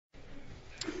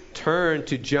turn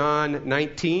to John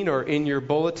 19 or in your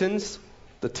bulletins.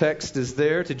 The text is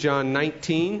there to John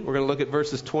 19. We're going to look at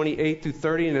verses 28 through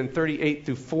 30 and then 38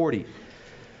 through 40.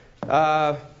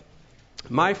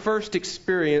 My first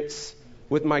experience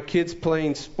with my kids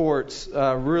playing sports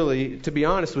really, to be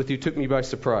honest with you, took me by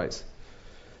surprise.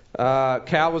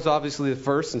 Cal was obviously the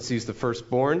first since he's the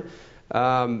firstborn.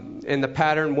 And the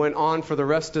pattern went on for the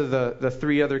rest of the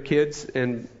three other kids,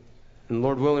 and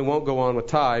Lord willing won't go on with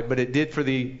Ty, but it did for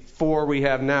the four we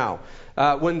have now.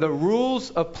 When the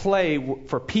rules of play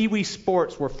for Pee Wee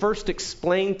sports were first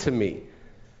explained to me,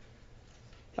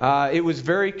 it was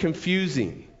very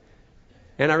confusing.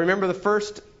 And I remember the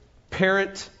first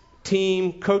parent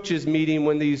team coaches meeting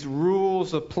when these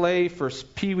rules of play for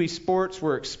Pee Wee sports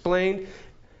were explained.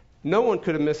 No one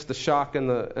could have missed the shock and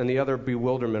the utter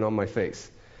bewilderment on my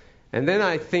face. And then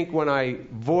I think when I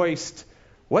voiced,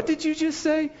 "What did you just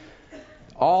say?"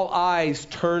 all eyes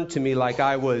turned to me like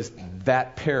I was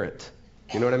that parent.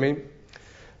 You know what I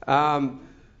mean?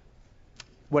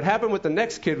 What happened with the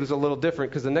next kid was a little different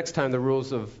because the next time the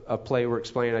rules of play were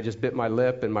explained, I just bit my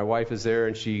lip and my wife is there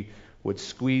and she would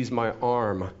squeeze my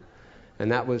arm.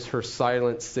 And that was her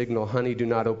silent signal, "Honey, do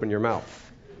not open your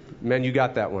mouth." Men, you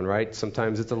got that one, right?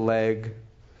 Sometimes it's a leg,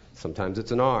 sometimes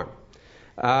it's an arm.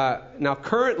 Now,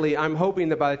 currently, I'm hoping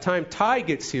that by the time Ty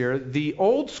gets here, the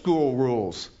old school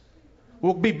rules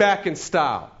will be back in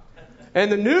style.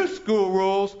 And the new school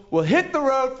rules will hit the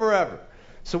road forever.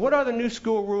 So what are the new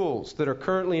school rules that are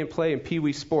currently in play in Pee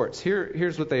Wee sports?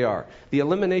 Here's what they are. The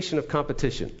elimination of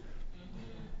competition.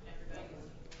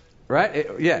 Right?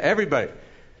 Yeah, everybody.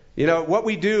 You know, what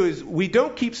we do is we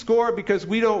don't keep score because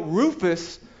we don't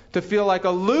Rufus to feel like a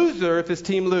loser if his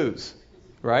team lose.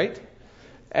 Right?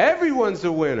 Everyone's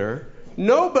a winner.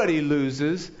 Nobody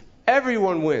loses.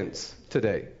 Everyone wins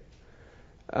today.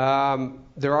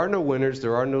 There are no winners.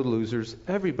 There are no losers.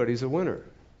 Everybody's a winner.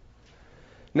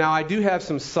 Now, I do have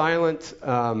some silent,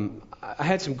 I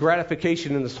had some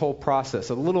gratification in this whole process,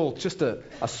 just a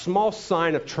small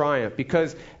sign of triumph,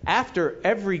 because after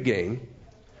every game,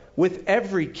 with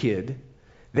every kid,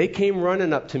 they came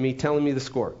running up to me telling me the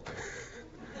score.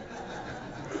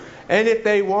 And if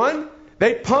they won,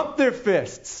 they pumped their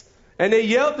fists, and they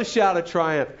yelled the shout of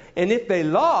triumph. And if they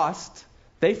lost,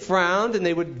 they frowned and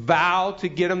they would vow to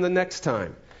get them the next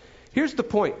time. Here's the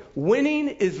point. Winning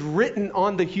is written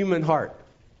on the human heart.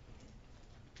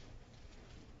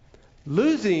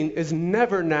 Losing is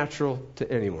never natural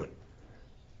to anyone.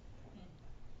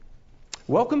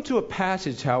 Welcome to a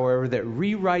passage, however, that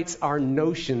rewrites our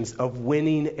notions of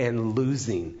winning and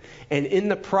losing. And in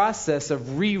the process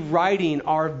of rewriting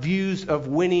our views of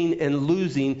winning and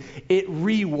losing, it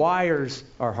rewires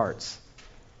our hearts.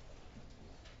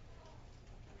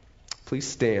 Please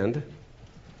stand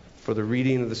for the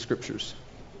reading of the scriptures.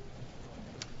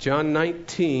 John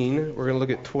 19, we're going to look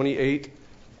at 28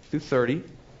 through 30, and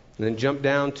then jump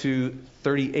down to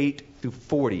 38 through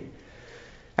 40.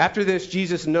 After this,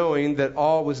 Jesus, knowing that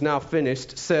all was now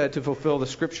finished, said to fulfill the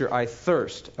scripture, "I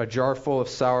thirst." A jar full of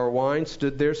sour wine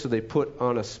stood there, so they put it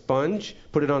on a sponge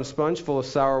full of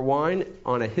sour wine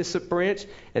on a hyssop branch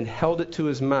and held it to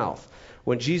his mouth.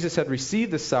 When Jesus had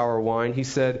received the sour wine, he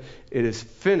said, "It is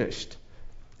finished."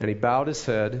 And he bowed his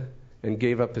head and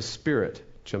gave up his spirit.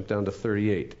 Jump down to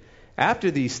 38.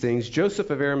 After these things, Joseph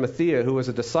of Arimathea, who was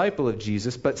a disciple of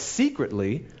Jesus, but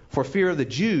secretly, for fear of the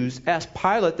Jews, asked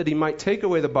Pilate that he might take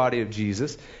away the body of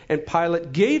Jesus, and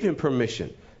Pilate gave him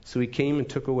permission. So he came and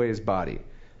took away his body.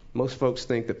 Most folks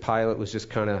think that Pilate was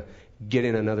just kind of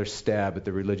getting another stab at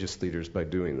the religious leaders by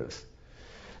doing this.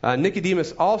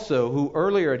 Nicodemus also, who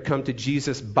earlier had come to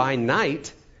Jesus by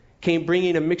night, came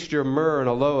bringing a mixture of myrrh and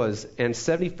aloes and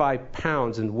 75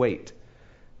 pounds in weight.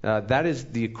 That is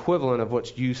the equivalent of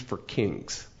what's used for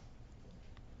kings.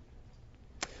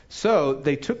 So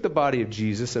they took the body of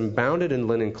Jesus and bound it in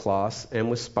linen cloths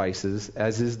and with spices,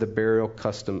 as is the burial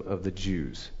custom of the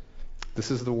Jews.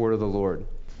 This is the word of the Lord.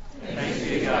 Thanks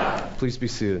be to God. Please be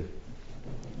seated.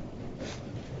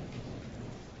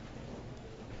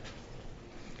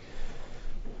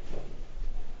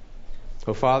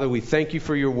 Oh, Father, we thank you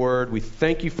for your word. We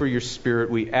thank you for your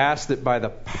Spirit. We ask that by the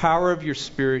power of your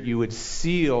Spirit, you would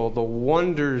seal the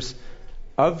wonders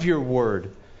of your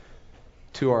word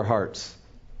to our hearts.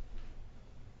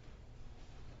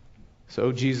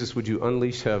 So, Jesus, would you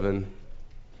unleash heaven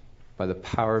by the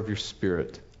power of your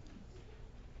Spirit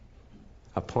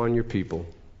upon your people?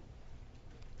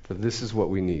 For this is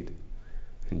what we need.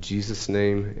 In Jesus'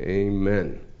 name,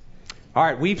 amen. All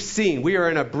right, we are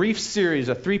in a brief series,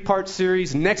 a 3-part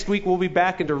series. Next week we'll be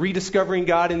back into rediscovering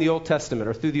God in the Old Testament,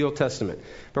 or through the Old Testament.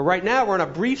 But right now we're in a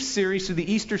brief series through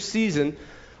the Easter season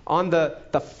on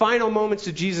the final moments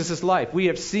of Jesus' life. We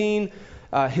have seen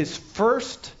his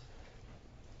first,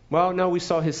 we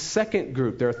saw his second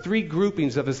group. There are three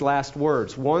groupings of his last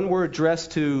words. One were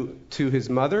addressed to his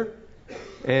mother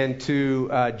and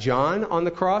to John on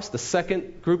the cross. The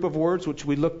second group of words, which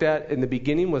we looked at in the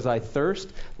beginning, was I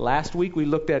thirst. Last week we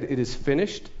looked at it is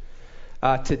finished.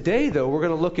 Today, though, we're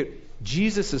going to look at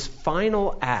Jesus'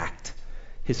 final act,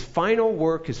 his final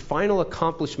work, his final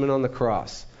accomplishment on the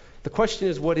cross. The question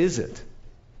is, what is it?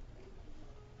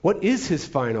 What is his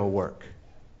final work?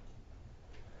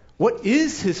 What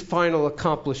is his final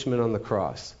accomplishment on the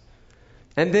cross?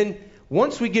 And then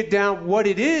once we get down what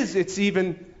it is, it's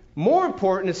even more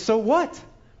important is, so what?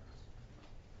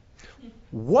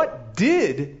 What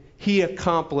did he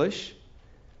accomplish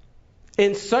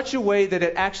in such a way that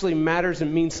it actually matters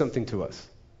and means something to us?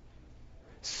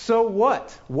 So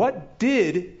what? What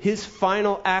did his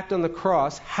final act on the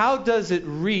cross, how does it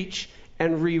reach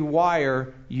and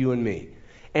rewire you and me?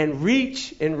 And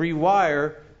reach and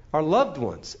rewire our loved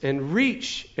ones? And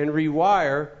reach and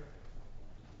rewire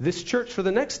this church for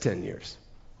the next 10 years?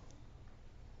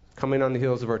 Coming on the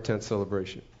heels of our 10th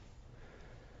celebration.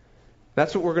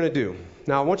 That's what we're going to do.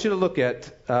 Now, I want you to look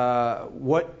at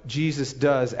what Jesus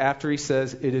does after he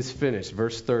says, it is finished.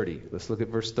 Verse 30. Let's look at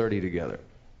verse 30 together.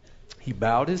 He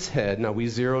bowed his head. Now, we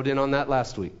zeroed in on that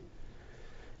last week.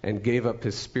 And gave up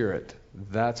his spirit.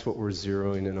 That's what we're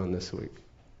zeroing in on this week.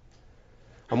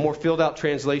 A more filled out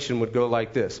translation would go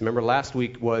like this. Remember, last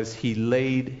week was he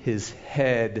laid his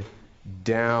head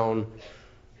down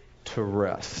to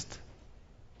rest.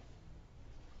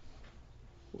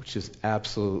 Which is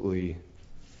absolutely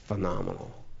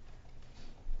phenomenal.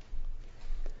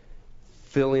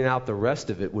 Filling out the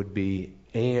rest of it would be,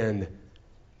 and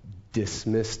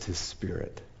dismissed his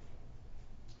spirit.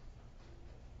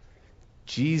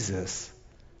 Jesus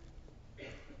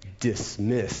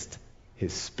dismissed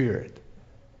his spirit.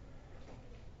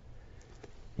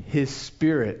 His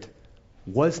spirit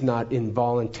was not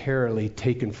involuntarily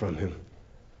taken from him.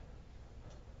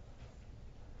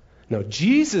 No,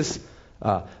 Jesus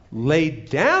laid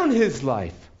down his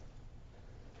life.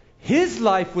 His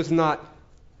life was not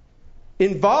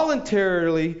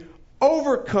involuntarily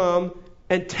overcome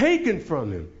and taken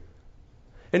from him.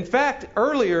 In fact,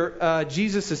 earlier,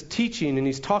 Jesus is teaching, and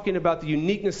he's talking about the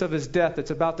uniqueness of his death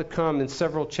that's about to come in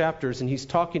several chapters, and he's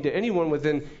talking to anyone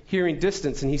within hearing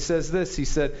distance, and he says this, he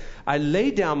said, I lay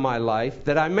down my life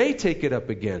that I may take it up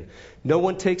again. No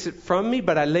one takes it from me,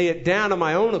 but I lay it down on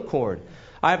my own accord.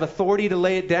 I have authority to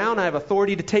lay it down. I have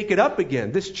authority to take it up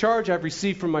again. This charge I've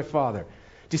received from my Father.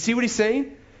 Do you see what he's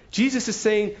saying? Jesus is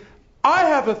saying, I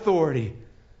have authority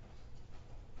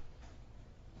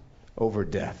over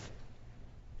death.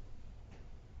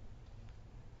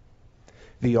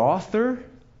 The author,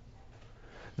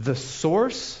 the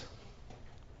source,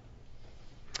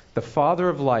 the Father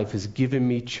of life has given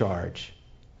me charge,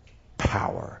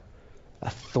 power,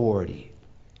 authority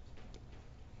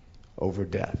over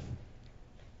death.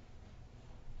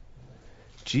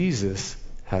 Jesus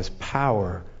has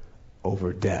power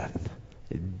over death.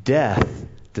 Death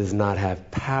does not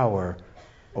have power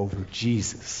over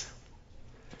Jesus.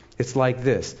 It's like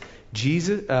this.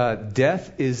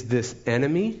 Death is this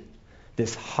enemy,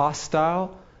 this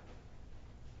hostile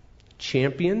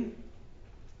champion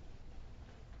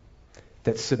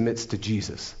that submits to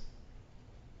Jesus.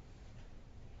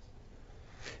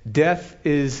 Death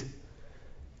is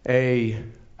a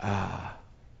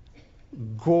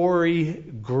gory,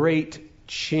 great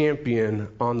champion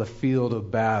on the field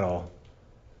of battle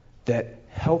that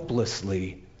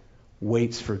helplessly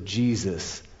waits for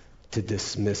Jesus to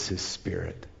dismiss his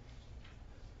spirit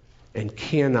and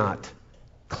cannot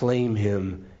claim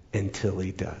him until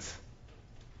he does.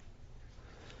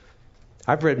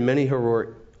 I've read many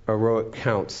heroic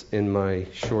accounts in my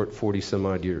short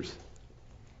 40-some-odd years.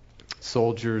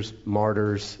 Soldiers,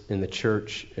 martyrs in the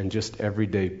church, and just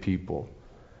everyday people.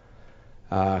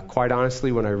 Quite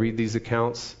honestly, when I read these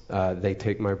accounts, they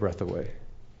take my breath away.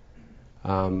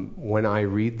 When I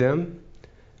read them,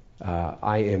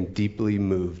 I am deeply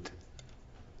moved,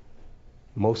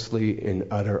 mostly in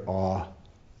utter awe.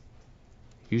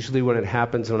 Usually when it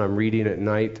happens when I'm reading at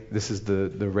night, this is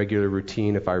the regular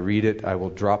routine. If I read it, I will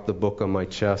drop the book on my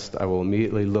chest. I will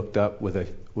immediately look up with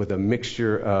a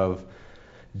mixture of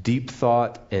deep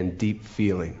thought and deep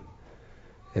feeling.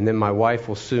 And then my wife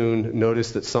will soon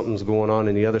notice that something's going on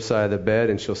the other side of the bed,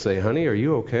 and she'll say, honey, are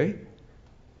you okay?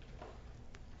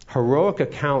 Heroic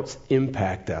accounts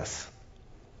impact us.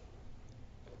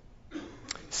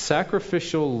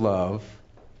 Sacrificial love,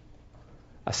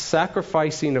 a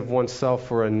sacrificing of oneself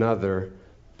for another,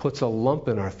 puts a lump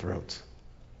in our throats.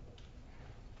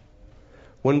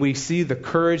 When we see the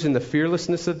courage and the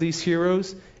fearlessness of these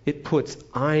heroes, it puts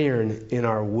iron in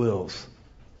our wills.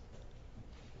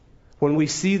 When we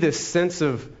see this sense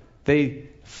of they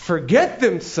forget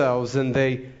themselves and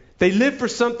they live for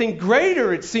something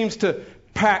greater, it seems to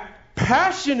pack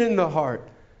passion in the heart.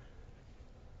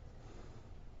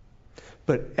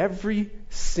 But every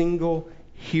single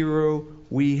hero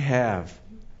we have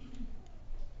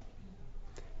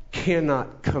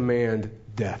cannot command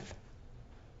death.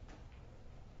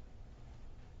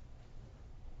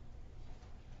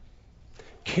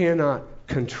 Cannot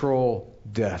control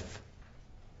death.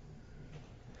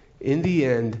 In the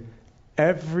end,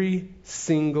 every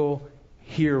single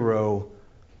hero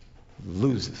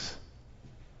loses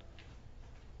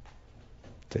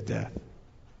to death.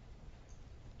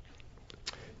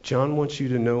 John wants you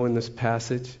to know in this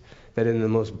passage that in the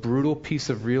most brutal piece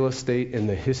of real estate in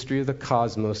the history of the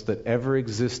cosmos that ever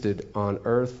existed on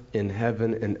earth, in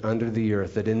heaven, and under the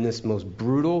earth, that in this most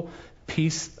brutal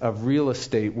piece of real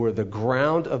estate where the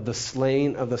ground of the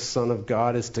slaying of the Son of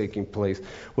God is taking place,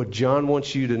 what John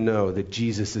wants you to know, that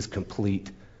Jesus is complete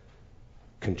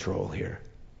control here.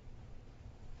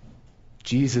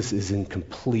 Jesus is in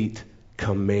complete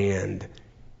command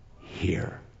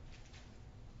here.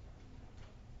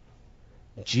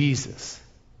 Jesus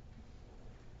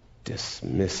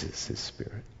dismisses his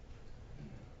spirit.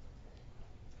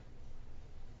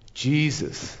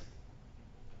 Jesus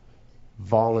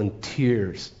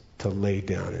volunteers to lay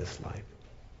down his life.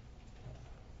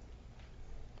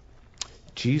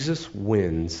 Jesus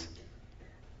wins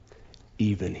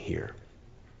even here.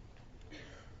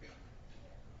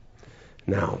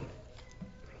 Now,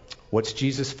 what's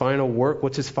Jesus' final work?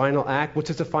 What's his final act? What's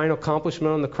his final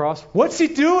accomplishment on the cross? What's he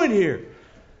doing here?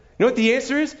 You know what the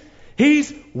answer is?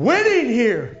 He's winning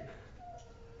here.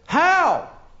 How?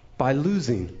 By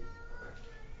losing.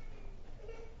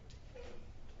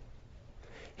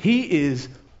 He is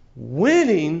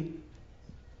winning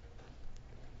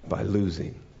by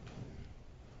losing.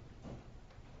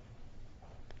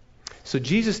 So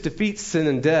Jesus defeats sin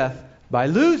and death by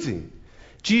losing.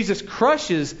 Jesus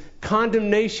crushes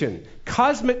condemnation,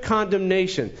 cosmic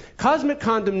condemnation. Cosmic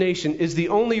condemnation is the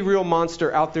only real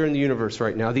monster out there in the universe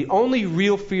right now, the only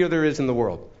real fear there is in the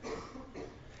world.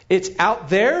 It's out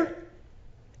there,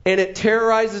 and it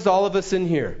terrorizes all of us in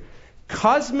here.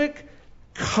 Cosmic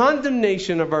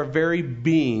condemnation of our very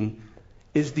being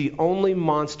is the only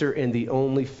monster and the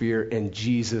only fear, and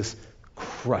Jesus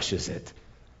crushes it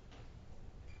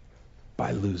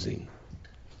by losing.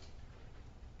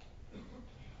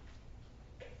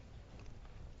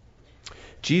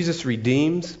 Jesus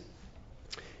redeems,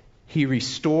 he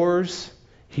restores,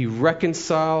 he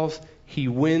reconciles, he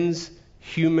wins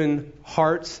human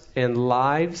hearts and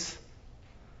lives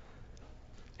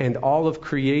and all of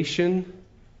creation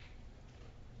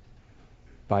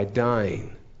by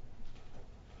dying,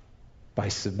 by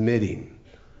submitting,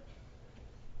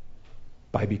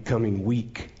 by becoming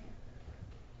weak,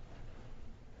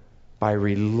 by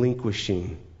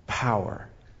relinquishing power,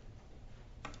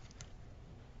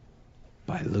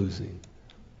 by losing.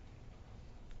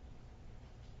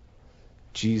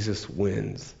 Jesus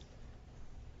wins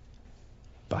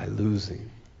by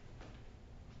losing.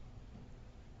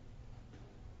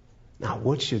 Now,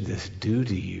 what should this do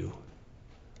to you?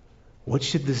 What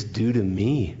should this do to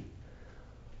me?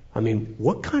 I mean,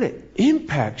 what kind of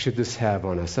impact should this have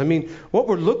on us? I mean, what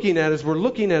we're looking at is we're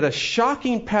looking at a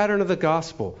shocking pattern of the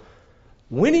gospel.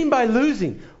 Winning by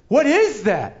losing. What is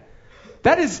that?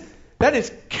 That is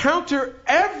counter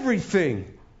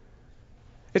everything.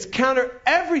 It's counter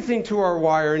everything to our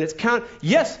wire, and it's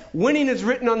yes, winning is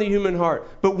written on the human heart,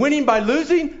 but winning by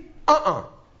losing?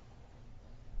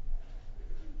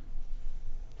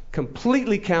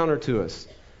 Completely counter to us.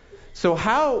 So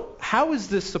how is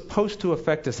this supposed to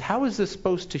affect us? How is this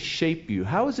supposed to shape you?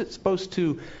 How is it supposed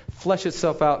to flesh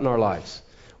itself out in our lives?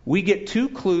 We get two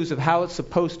clues of how it's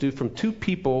supposed to from two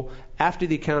people after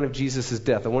the account of Jesus'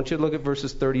 death. I want you to look at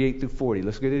verses 38 through 40.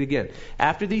 Let's get it again.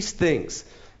 After these things,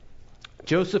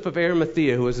 Joseph of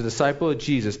Arimathea, who was a disciple of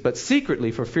Jesus, but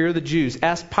secretly for fear of the Jews,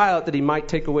 asked Pilate that he might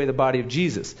take away the body of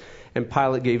Jesus. And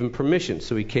Pilate gave him permission,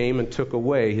 so he came and took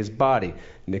away his body.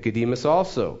 Nicodemus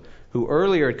also, who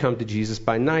earlier had come to Jesus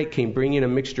by night, came bringing a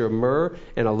mixture of myrrh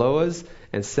and aloes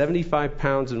and 75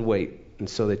 pounds in weight. And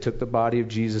so they took the body of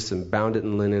Jesus and bound it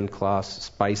in linen, cloths,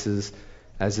 spices,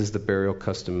 as is the burial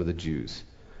custom of the Jews.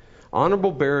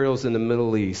 Honorable burials in the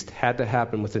Middle East had to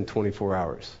happen within 24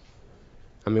 hours.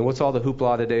 I mean, what's all the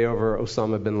hoopla today over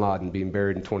Osama bin Laden being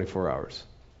buried in 24 hours?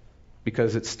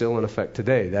 Because it's still in effect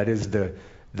today. That is the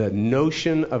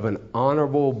notion of an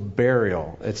honorable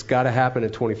burial. It's got to happen in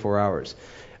 24 hours.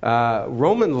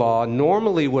 Roman law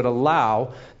normally would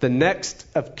allow the next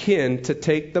of kin to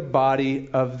take the body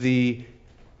of the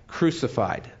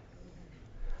crucified,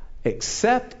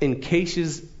 except in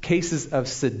cases of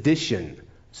sedition,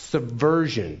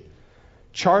 subversion,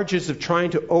 charges of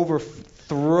trying to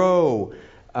overthrow,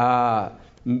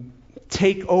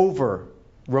 take over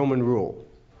Roman rule,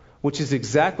 which is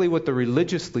exactly what the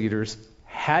religious leaders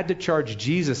had to charge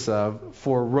Jesus of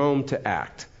for Rome to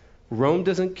act. Rome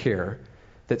doesn't care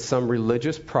that some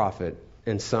religious prophet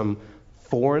in some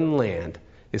foreign land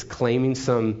is claiming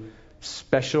some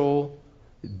special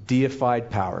deified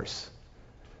powers.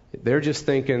 They're just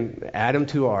thinking, add him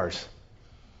to ours.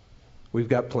 We've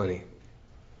got plenty.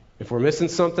 If we're missing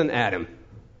something, add him.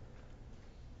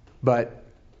 But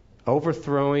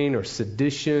overthrowing or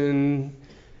sedition,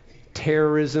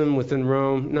 terrorism within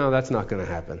Rome, no, that's not going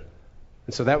to happen.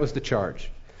 And so that was the charge.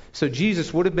 So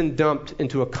Jesus would have been dumped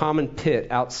into a common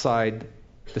pit outside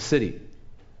the city.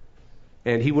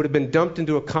 And he would have been dumped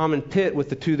into a common pit with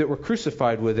the two that were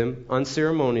crucified with him,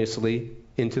 unceremoniously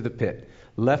into the pit.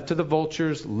 Left to the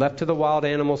vultures, left to the wild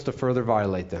animals to further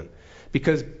violate them.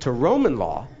 Because to Roman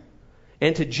law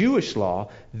and to Jewish law,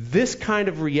 this kind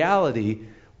of reality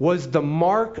was the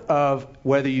mark of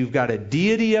whether you've got a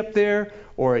deity up there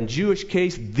or in Jewish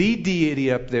case, the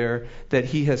deity up there, that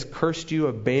he has cursed you,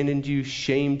 abandoned you,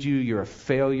 shamed you, you're a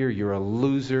failure, you're a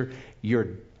loser, you're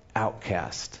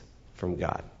outcast from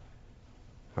God.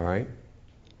 All right?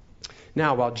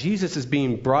 Now, while Jesus is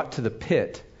being brought to the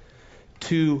pit,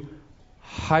 two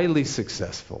highly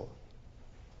successful,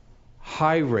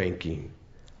 high-ranking,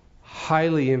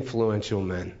 highly influential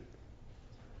men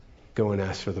go and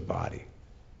ask for the body.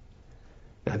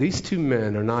 Now, these two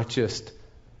men are not just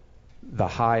the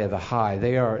high of the high.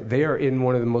 They are in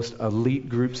one of the most elite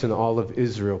groups in all of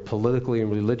Israel, politically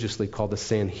and religiously, called the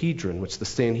Sanhedrin, which the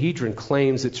Sanhedrin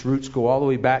claims its roots go all the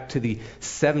way back to the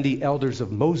 70 elders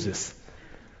of Moses.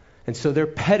 And so their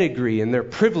pedigree and their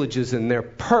privileges and their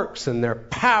perks and their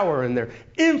power and their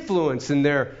influence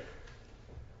and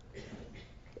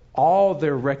all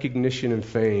their recognition and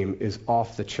fame is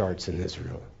off the charts in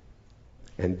Israel.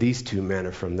 And these two men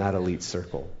are from that elite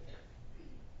circle.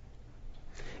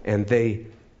 And they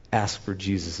ask for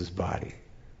Jesus' body.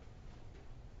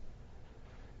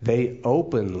 They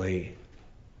openly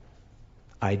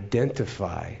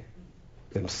identify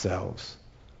themselves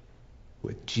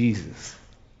with Jesus.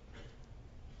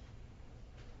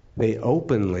 They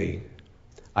openly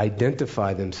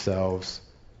identify themselves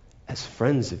as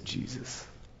friends of Jesus.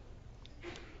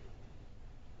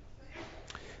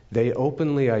 They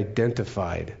openly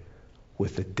identified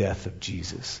with the death of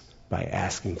Jesus by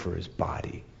asking for his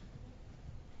body.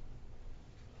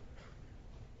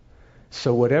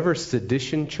 So whatever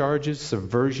sedition charges,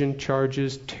 subversion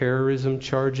charges, terrorism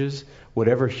charges,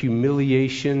 whatever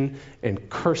humiliation and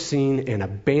cursing and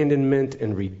abandonment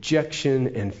and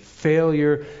rejection and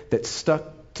failure that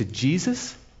stuck to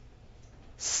Jesus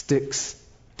sticks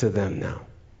to them now.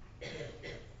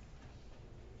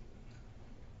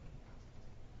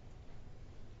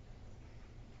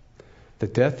 The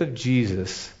death of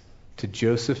Jesus to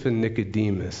Joseph and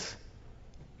Nicodemus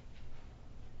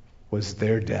was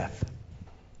their death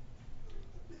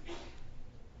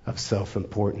of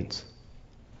self-importance.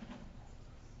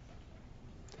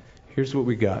 Here's what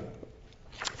we got.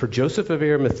 For Joseph of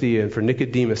Arimathea and for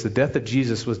Nicodemus, the death of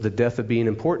Jesus was the death of being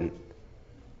important.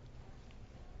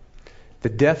 The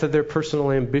death of their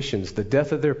personal ambitions, the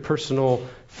death of their personal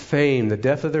fame, the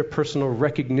death of their personal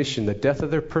recognition, the death of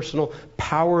their personal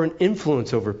power and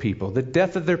influence over people, the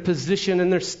death of their position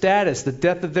and their status, the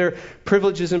death of their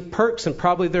privileges and perks and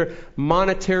probably their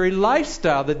monetary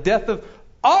lifestyle, the death of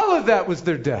all of that was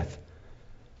their death.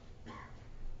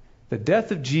 The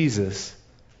death of Jesus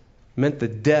meant the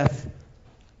death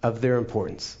of their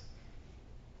importance.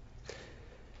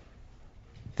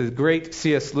 The great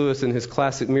C.S. Lewis in his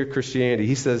classic Mere Christianity,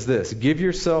 he says this: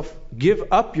 give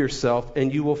up yourself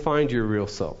and you will find your real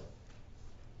self.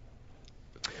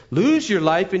 Lose your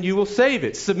life and you will save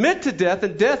it. Submit to death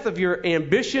and death of your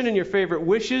ambition and your favorite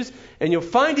wishes and you'll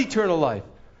find eternal life.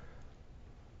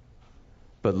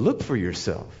 But look for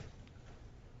yourself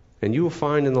and you will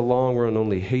find in the long run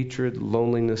only hatred,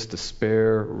 loneliness,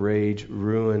 despair, rage,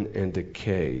 ruin, and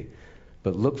decay.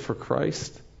 But look for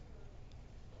Christ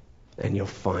and you'll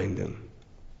find him.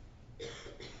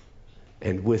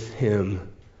 And with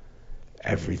him,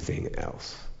 everything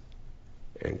else.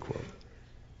 End quote.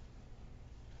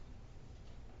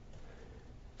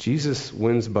 Jesus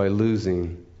wins by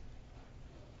losing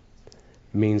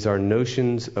means our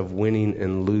notions of winning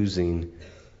and losing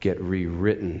get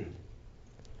rewritten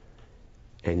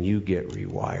and you get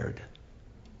rewired.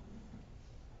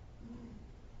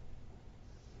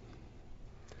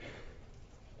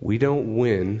 We don't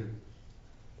win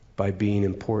by being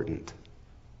important,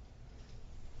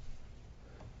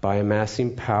 by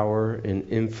amassing power and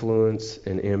influence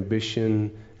and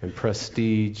ambition and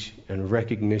prestige and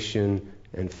recognition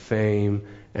and fame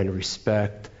and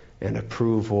respect and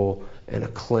approval and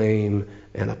acclaim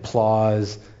and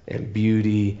applause and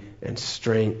beauty and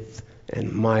strength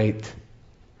and might.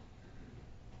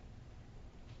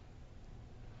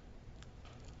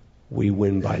 We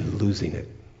win by losing it.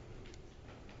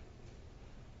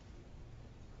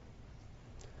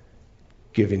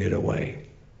 Giving it away.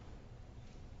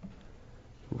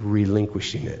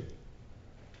 Relinquishing it.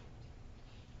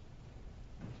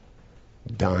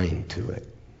 Dying to it.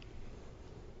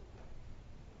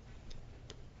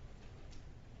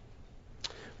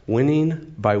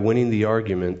 Winning by winning the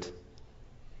argument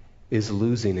is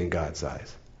losing in God's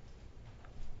eyes.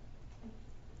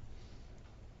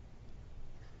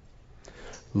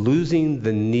 Losing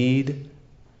the need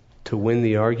to win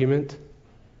the argument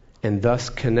and thus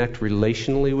connect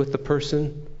relationally with the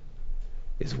person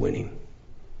is winning.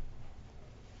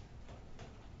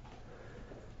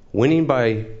 Winning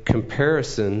by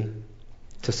comparison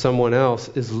to someone else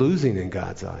is losing in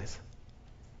God's eyes.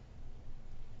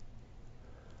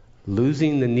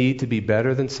 Losing the need to be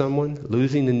better than someone,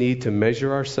 losing the need to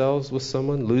measure ourselves with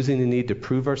someone, losing the need to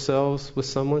prove ourselves with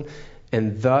someone,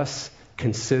 and thus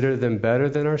consider them better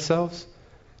than ourselves,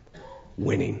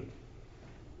 winning.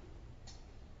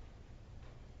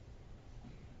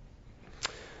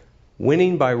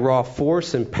 Winning by raw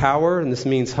force and power, and this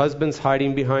means husbands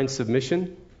hiding behind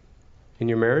submission in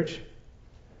your marriage,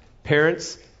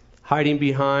 parents hiding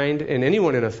behind, and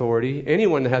anyone in authority,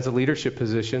 anyone that has a leadership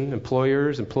position,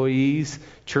 employers, employees,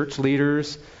 church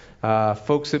leaders,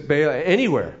 folks at Bail,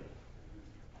 anywhere.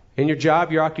 In your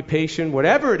job, your occupation,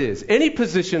 whatever it is, any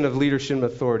position of leadership and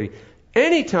authority,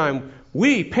 anytime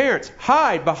we, parents,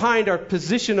 hide behind our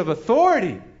position of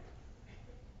authority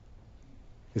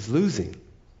is losing.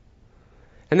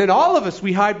 And then all of us,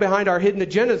 we hide behind our hidden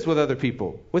agendas with other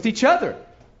people, with each other,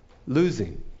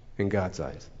 losing in God's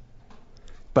eyes.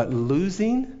 But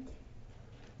losing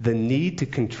the need to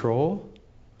control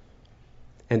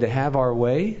and to have our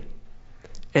way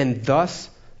and thus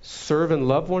serve and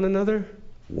love one another,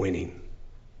 winning.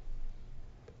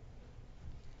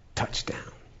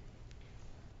 Touchdown.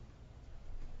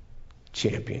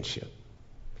 Championship.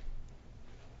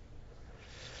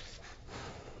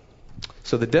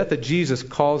 So the death of Jesus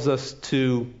calls us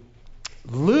to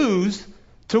lose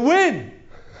to win.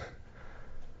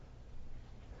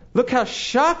 Look how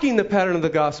shocking the pattern of the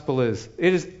gospel is.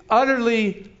 It is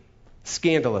utterly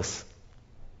scandalous.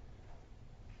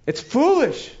 It's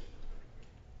foolish.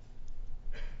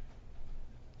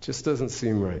 Just doesn't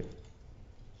seem right.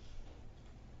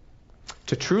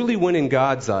 To truly win in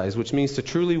God's eyes, which means to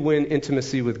truly win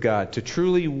intimacy with God, to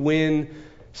truly win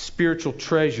spiritual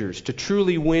treasures, to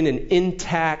truly win an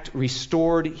intact,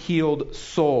 restored, healed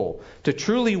soul, to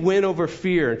truly win over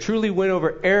fear, and truly win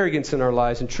over arrogance in our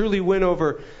lives, and truly win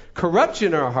over corruption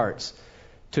in our hearts.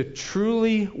 To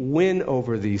truly win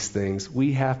over these things,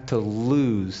 we have to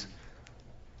lose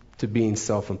to being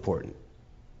self-important.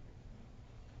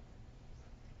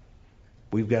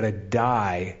 We've got to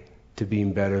die to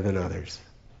being better than others.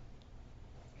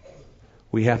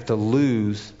 We have to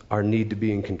lose our need to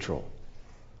be in control.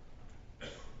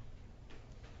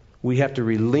 We have to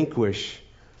relinquish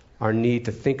our need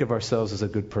to think of ourselves as a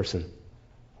good person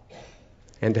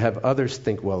and to have others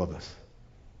think well of us.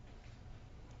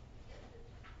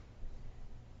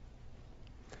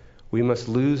 We must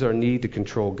lose our need to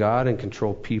control God and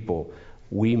control people.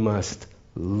 We must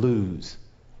lose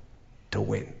to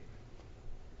win.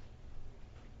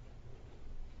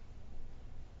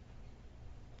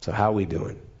 So how are we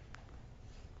doing?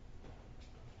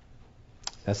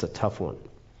 That's a tough one,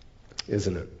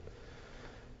 isn't it?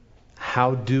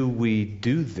 How do we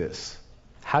do this?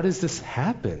 How does this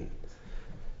happen?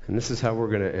 And this is how we're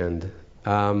going to end.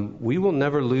 We will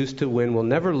never lose to win. We'll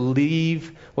never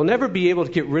leave. We'll never be able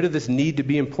to get rid of this need to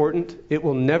be important. It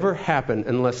will never happen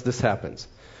unless this happens.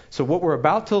 So what we're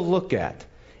about to look at,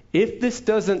 if this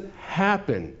doesn't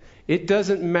happen, it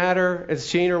doesn't matter, as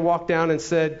Shaner walked down and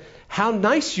said, how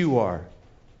nice you are.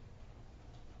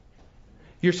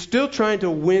 You're still trying to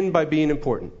win by being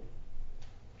important.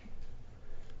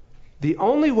 The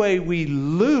only way we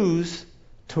lose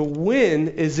to win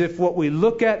is if what we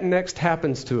look at next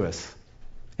happens to us.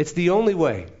 It's the only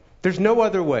way. There's no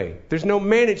other way. There's no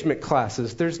management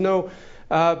classes. There's no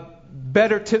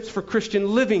better tips for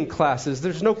Christian living classes.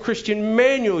 There's no Christian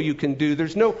manual you can do.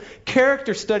 There's no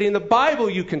character study in the Bible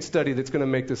you can study that's going to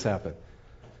make this happen.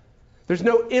 There's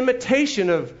no imitation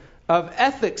of of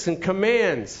ethics and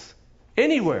commands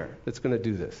anywhere that's going to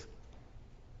do this.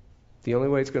 The only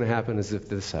way it's going to happen is if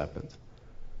this happens.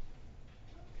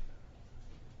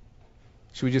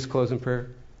 Should we just close in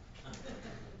prayer?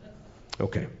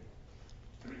 Okay.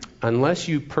 Unless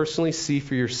you personally see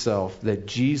for yourself that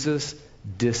Jesus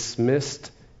dismissed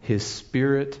his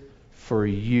Spirit for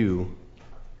you,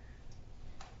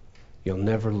 you'll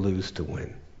never lose to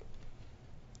win.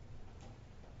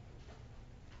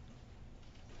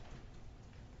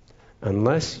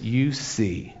 Unless you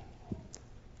see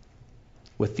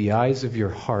with the eyes of your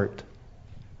heart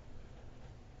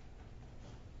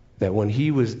that when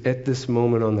he was at this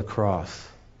moment on the cross,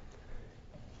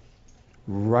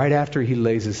 right after he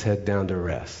lays his head down to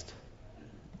rest,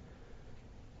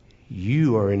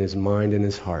 you are in his mind and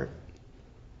his heart,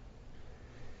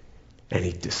 and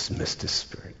he dismissed his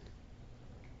Spirit.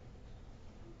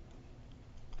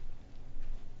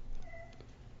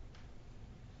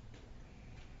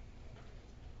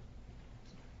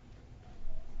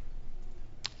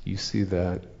 You see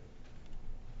that,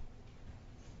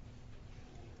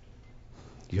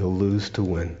 you'll lose to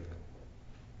win.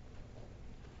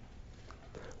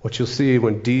 What you'll see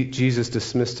when Jesus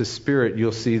dismissed his Spirit,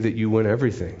 you'll see that you win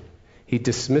everything. He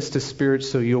dismissed his Spirit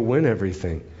so you'll win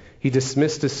everything. He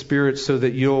dismissed his Spirit so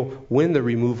that you'll win the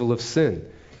removal of sin.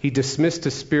 He dismissed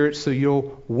his Spirit so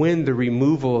you'll win the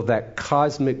removal of that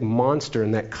cosmic monster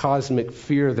and that cosmic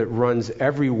fear that runs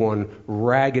everyone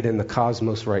ragged in the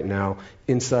cosmos right now,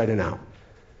 inside and out.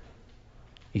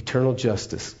 Eternal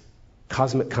justice,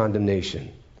 cosmic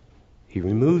condemnation. He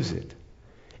removes it.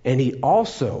 And he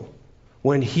also,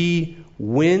 when he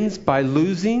wins by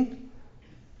losing,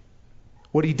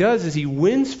 what he does is he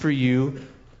wins for you.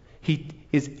 He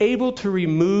is able to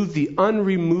remove the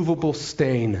unremovable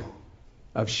stain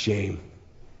of shame.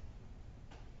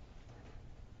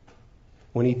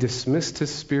 When he dismissed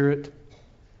his Spirit,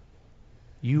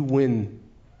 you win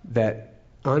that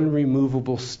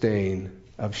unremovable stain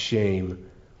of shame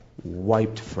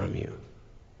wiped from you.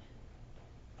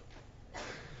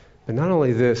 But not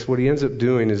only this, what he ends up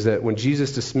doing is that when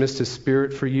Jesus dismissed his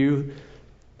Spirit for you,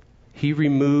 he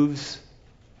removes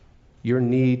your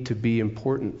need to be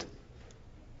important.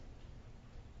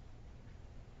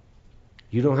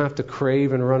 You don't have to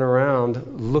crave and run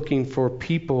around looking for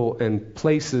people and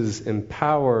places and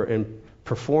power and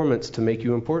performance to make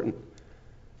you important.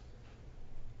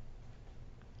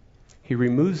 He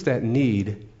removes that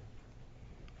need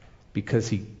because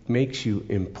he makes you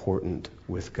important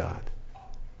with God.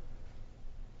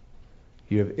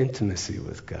 You have intimacy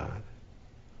with God.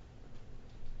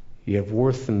 You have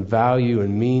worth and value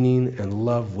and meaning and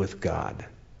love with God.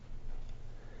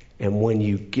 And when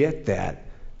you get that,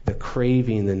 the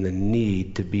craving and the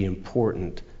need to be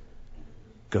important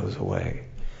goes away.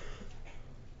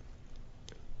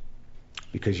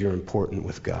 Because you're important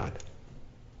with God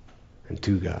and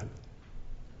to God.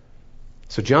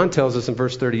 So John tells us in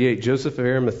verse 38, Joseph of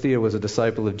Arimathea was a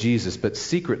disciple of Jesus, but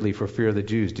secretly for fear of the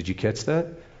Jews. Did you catch that?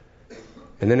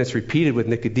 And then it's repeated with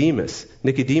Nicodemus.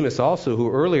 Nicodemus also,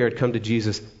 who earlier had come to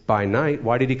Jesus by night.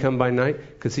 Why did he come by night?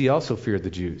 Because he also feared the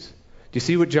Jews. Do you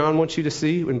see what John wants you to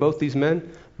see in both these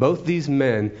men? Both these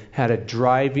men had a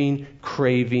driving,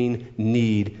 craving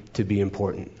need to be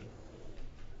important.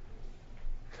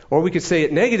 Or we could say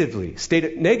it negatively, state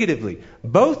it negatively.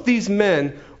 Both these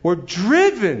men were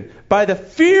driven by the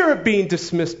fear of being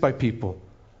dismissed by people.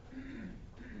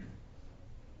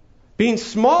 Being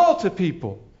small to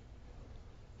people.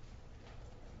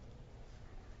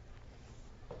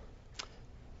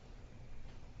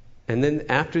 And then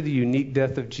after the unique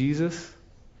death of Jesus,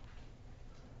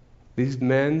 these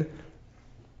men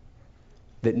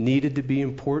that needed to be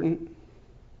important,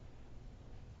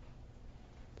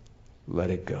 let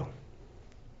it go.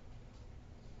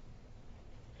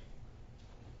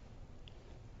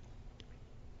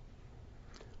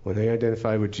 When they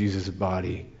identified with Jesus'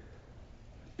 body,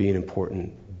 being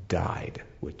important died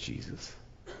with Jesus.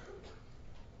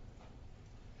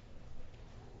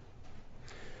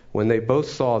 When they both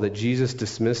saw that Jesus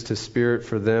dismissed his Spirit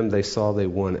for them, they saw they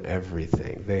won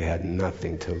everything. They had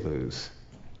nothing to lose.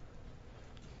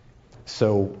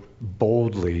 So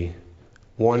boldly,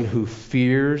 one who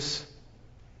fears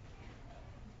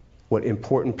what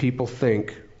important people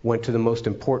think went to the most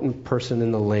important person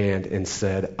in the land and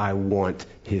said, I want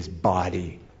his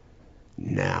body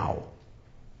now.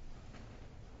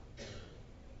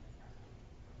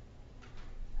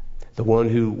 The one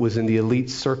who was in the elite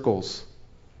circles,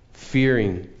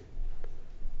 fearing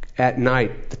at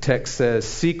night, the text says,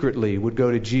 secretly would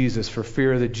go to Jesus for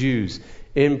fear of the Jews.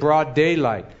 In broad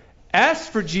daylight,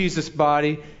 asked for Jesus'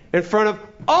 body in front of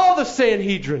all the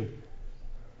Sanhedrin.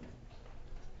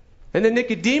 And then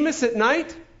Nicodemus at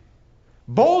night,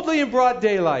 boldly in broad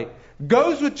daylight,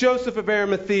 goes with Joseph of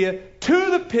Arimathea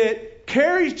to the pit,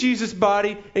 carries Jesus'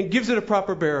 body, and gives it a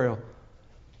proper burial.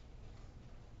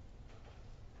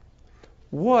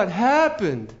 What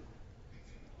happened?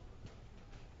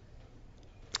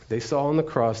 They saw on the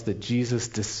cross that Jesus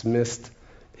dismissed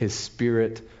his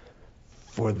spirit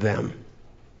for them.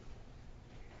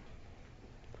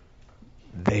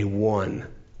 They won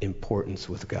importance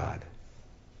with God.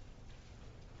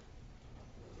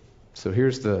 So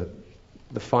here's the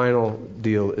final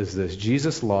deal is this.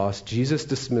 Jesus lost. Jesus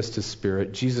dismissed his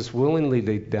spirit. Jesus willingly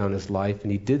laid down his life,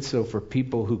 and he did so for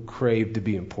people who craved to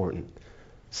be important,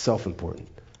 self-important.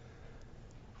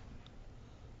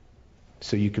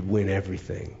 So you could win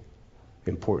everything,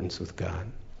 importance with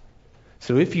God.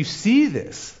 So if you see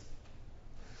this,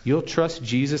 you'll trust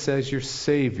Jesus as your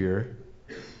Savior,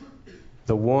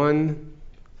 the one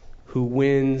who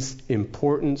wins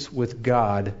importance with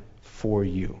God for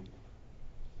you.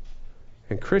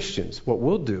 And Christians, what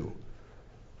we'll do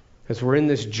as we're in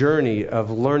this journey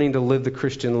of learning to live the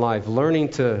Christian life, learning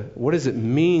to, what does it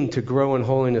mean to grow in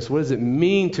holiness? What does it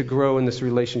mean to grow in this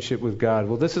relationship with God?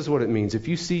 Well, this is what it means. If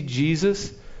you see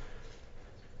Jesus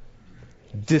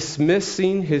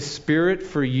dismissing his spirit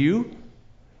for you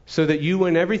so that you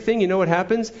win everything, you know what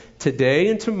happens? Today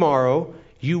and tomorrow,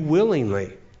 you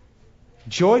willingly,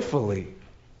 joyfully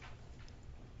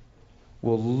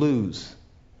will lose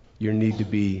your need to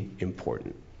be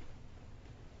important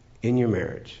in your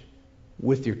marriage,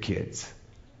 with your kids,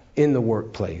 in the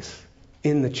workplace,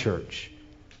 in the church,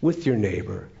 with your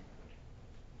neighbor.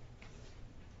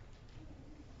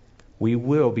 We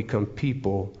will become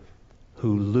people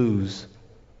who lose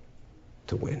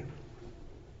to win.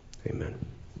 Amen.